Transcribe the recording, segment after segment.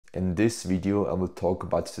In this video I will talk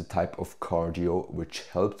about the type of cardio which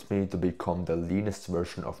helped me to become the leanest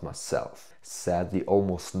version of myself. Sadly,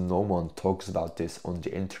 almost no one talks about this on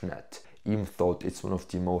the internet, even though it's one of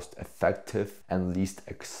the most effective and least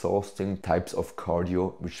exhausting types of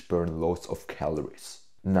cardio which burn loads of calories.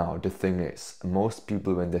 Now the thing is, most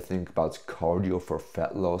people when they think about cardio for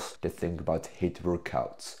fat loss, they think about HIIT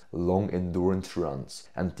workouts, long endurance runs,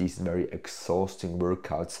 and these very exhausting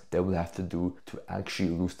workouts they will have to do to actually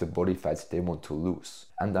lose the body fat they want to lose.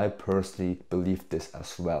 And I personally believe this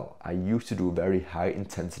as well. I used to do very high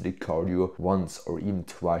intensity cardio once or even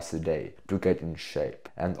twice a day to get in shape,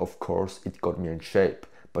 and of course it got me in shape.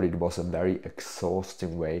 But it was a very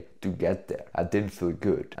exhausting way to get there. I didn't feel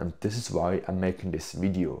good, and this is why I'm making this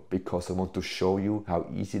video, because I want to show you how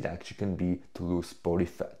easy it actually can be to lose body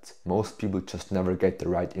fat. Most people just never get the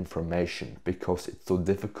right information because it's so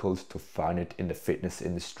difficult to find it in the fitness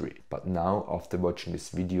industry. But now, after watching this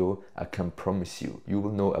video, I can promise you, you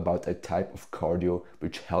will know about a type of cardio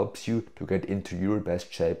which helps you to get into your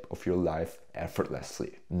best shape of your life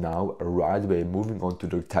effortlessly. Now, right away moving on to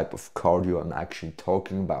the type of cardio I'm actually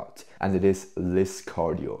talking about, and it is LISS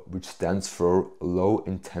cardio, which stands for low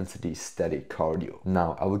intensity steady cardio.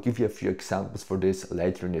 Now, I will give you a few examples for this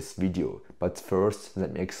later in this video, but first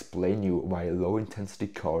let me explain you why low intensity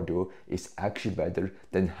cardio is actually better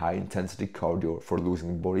than high intensity cardio for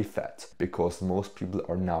losing body fat, because most people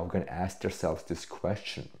are now going to ask themselves this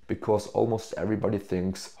question, because almost everybody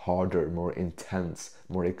thinks harder, more intense,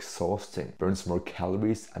 more exhausting, burns more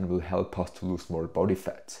calories and will help us to lose more body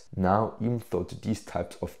fat. Now, even though these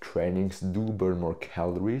types of trainings do burn more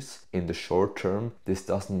calories in the short term, this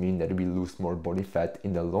doesn't mean that we lose more body fat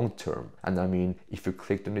in the long term. And I mean, if you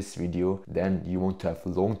clicked on this video, then you want to have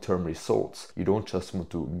long-term results. You don't just want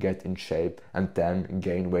to get in shape and then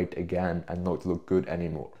gain weight again and not look good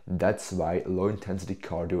anymore. That's why low intensity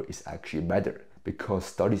cardio is actually better, because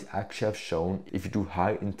studies actually have shown if you do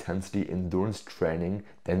high intensity endurance training,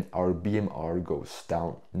 then our BMR goes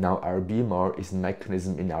down. Now, our BMR is a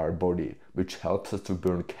mechanism in our body which helps us to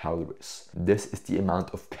burn calories. This is the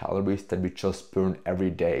amount of calories that we just burn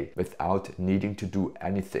every day without needing to do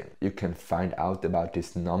anything. You can find out about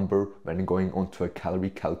this number when going onto a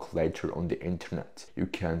calorie calculator on the internet. You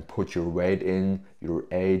can put your weight in, your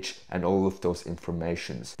age, and all of those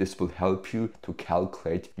informations. This will help you to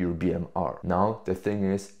calculate your BMR. Now, the thing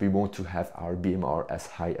is, we want to have our BMR as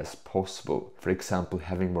high as possible. For example,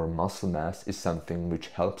 having more muscle mass is something which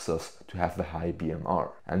helps us to have a high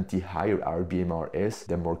BMR. And the higher our BMR is,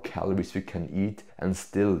 the more calories we can eat and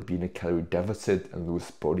still be in a calorie deficit and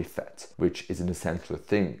lose body fat, which is an essential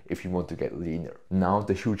thing if you want to get leaner. Now,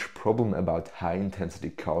 the huge problem about high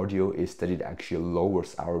intensity cardio is that it actually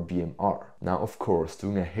lowers our BMR. Now, of course,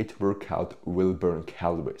 doing a HIIT workout will burn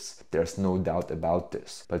calories. There's no doubt about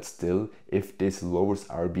this. But still, if this lowers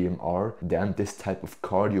our BMR, then this type of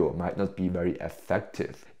cardio might not be very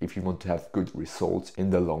effective if you want to have good results in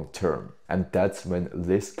the long term. And that's when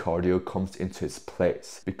LISS cardio comes into its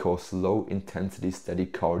place, because low intensity steady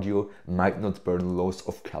cardio might not burn loads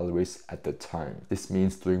of calories at the time. This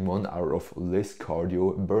means doing 1 hour of LISS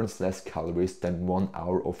cardio burns less calories than 1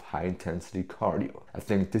 hour of high intensity cardio. I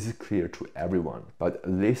think this is clear to everyone. But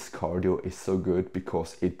LISS cardio is so good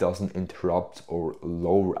because it doesn't interrupt or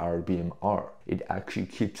lower our BMR. It actually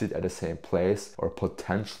keeps it at the same place or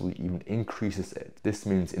potentially even increases it. This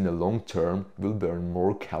means in the long term we'll burn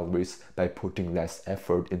more calories by putting less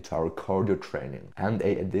effort into our cardio training. And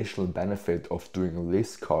an additional benefit of doing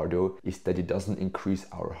LISS cardio is that it doesn't increase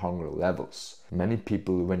our hunger levels. Many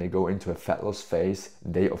people, when they go into a fat loss phase,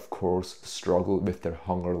 they of course struggle with their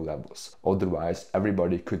hunger levels. Otherwise,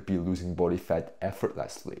 everybody could be losing body fat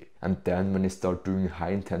effortlessly. And then when they start doing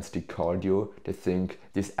high intensity cardio, they think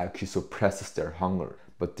this actually suppresses their hunger.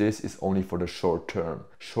 But this is only for the short term.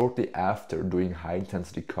 Shortly after doing high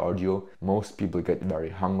intensity cardio, most people get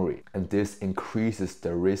very hungry, and this increases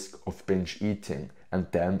the risk of binge eating and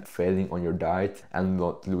then failing on your diet and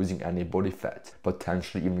not losing any body fat,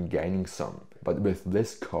 potentially even gaining some. But with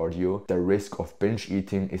LISS cardio, the risk of binge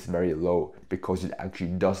eating is very low because it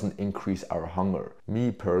actually doesn't increase our hunger.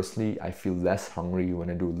 Me personally, I feel less hungry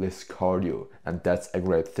when I do LISS cardio, and that's a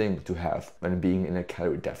great thing to have when being in a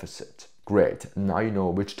calorie deficit. Great, now you know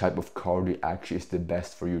which type of cardio actually is the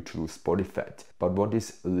best for you to lose body fat. But what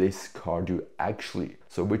is LISS cardio actually?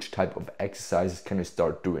 So which type of exercises can you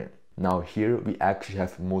start doing? Now here we actually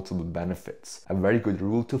have multiple benefits. A very good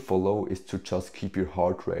rule to follow is to just keep your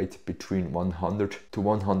heart rate between 100 to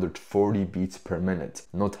 140 beats per minute,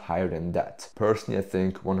 not higher than that. Personally, I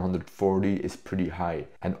think 140 is pretty high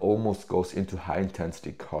and almost goes into high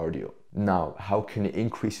intensity cardio. Now, how can you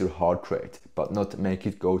increase your heart rate but not make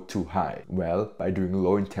it go too high? Well, by doing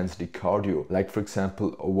low intensity cardio, like for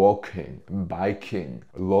example walking, biking,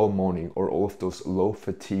 low morning, or all of those low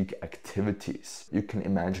fatigue activities. You can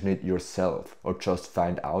imagine it yourself or just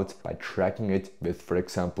find out by tracking it with, for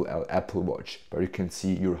example, an Apple Watch, where you can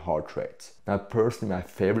see your heart rate. Now personally, my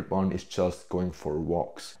favorite one is just going for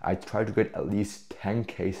walks. I try to get at least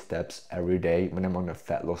 10k steps every day when I'm on a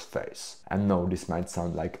fat loss phase. I know this might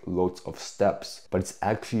sound like loads of steps, but it's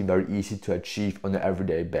actually very easy to achieve on an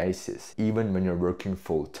everyday basis, even when you're working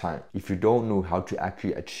full time. If you don't know how to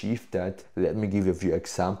actually achieve that, let me give you a few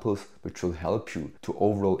examples which will help you to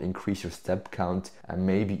overall increase your step count and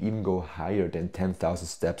maybe even go higher than 10,000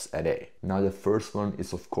 steps a day. Now the first one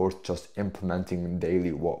is of course just implementing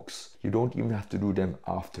daily walks. You don't even have to do them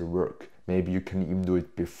after work. Maybe you can even do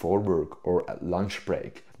it before work or at lunch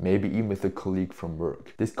break, maybe even with a colleague from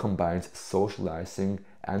work. This combines socializing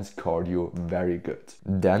and cardio very good.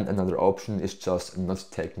 Then another option is just not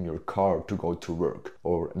taking your car to go to work,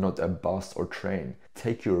 or not a bus or train.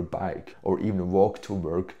 Take your bike or even walk to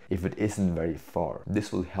work if it isn't very far.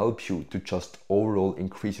 This will help you to just overall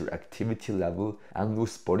increase your activity level and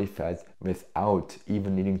lose body fat without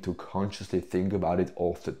even needing to consciously think about it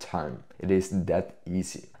all the time. It is that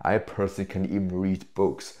easy. I personally can even read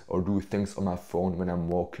books or do things on my phone when I'm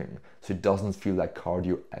walking, so it doesn't feel like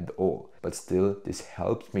cardio at all. But still, this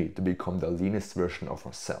helps me to become the leanest version of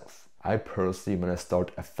myself. I personally, when I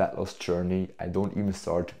start a fat loss journey, I don't even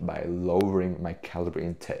start by lowering my calorie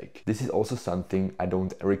intake. This is also something I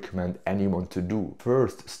don't recommend anyone to do.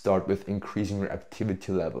 First, start with increasing your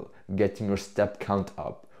activity level, getting your step count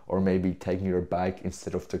up, or maybe taking your bike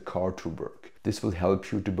instead of the car to work. This will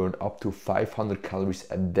help you to burn up to 500 calories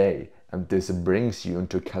a day, and this brings you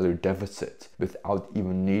into a calorie deficit without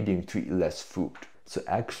even needing to eat less food. So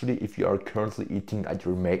actually, if you are currently eating at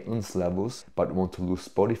your maintenance levels but want to lose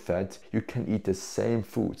body fat, you can eat the same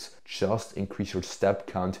foods, just increase your step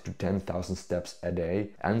count to 10,000 steps a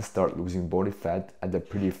day and start losing body fat at a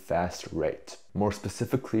pretty fast rate. More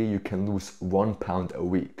specifically, you can lose 1 pound a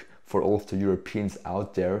week. For all of the Europeans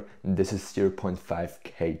out there, this is 0.5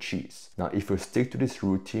 kgs. Now, if you stick to this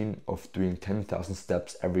routine of doing 10,000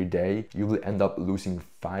 steps every day, you will end up losing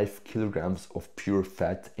 5 kilograms of pure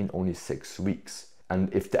fat in only 6 weeks.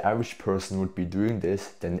 And if the average person would be doing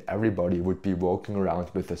this, then everybody would be walking around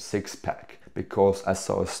with a six-pack. Because I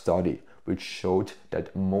saw a study which showed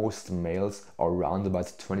that most males are around about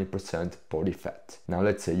 20% body fat. Now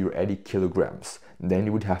let's say you're 80 kilograms, then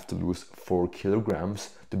you would have to lose 4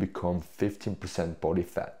 kilograms to become 15% body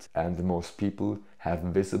fat. And most people have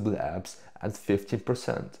visible abs at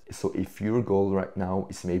 15%. So if your goal right now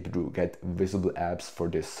is maybe to get visible abs for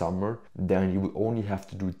this summer, then you will only have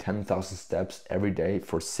to do 10,000 steps every day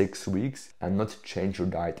for 6 weeks and not change your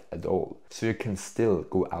diet at all. So you can still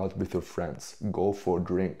go out with your friends, go for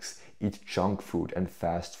drinks, eat junk food and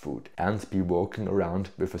fast food, and be walking around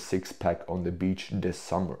with a six-pack on the beach this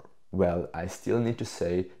summer. Well, I still need to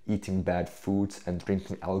say, eating bad foods and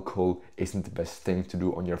drinking alcohol isn't the best thing to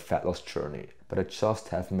do on your fat loss journey. But I just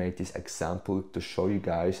have made this example to show you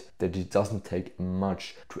guys that it doesn't take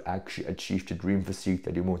much to actually achieve the dream physique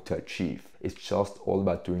that you want to achieve. It's just all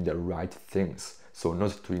about doing the right things. So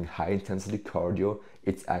not doing high intensity cardio,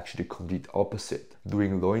 it's actually the complete opposite.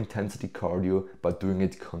 Doing low intensity cardio, but doing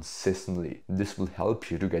it consistently. This will help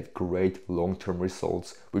you to get great long-term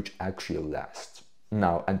results which actually last.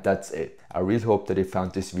 Now, and that's it. I really hope that you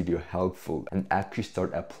found this video helpful and actually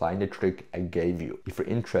start applying the trick I gave you. If you're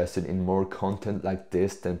interested in more content like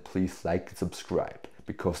this, then please like and subscribe,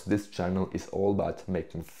 because this channel is all about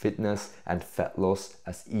making fitness and fat loss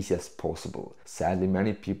as easy as possible. Sadly,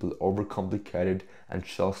 many people overcomplicate it and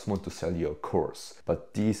just want to sell you a course,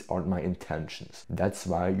 but these aren't my intentions. That's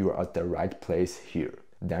why you are at the right place here.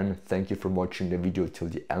 Then thank you for watching the video till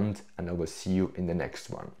the end, and I will see you in the next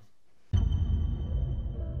one.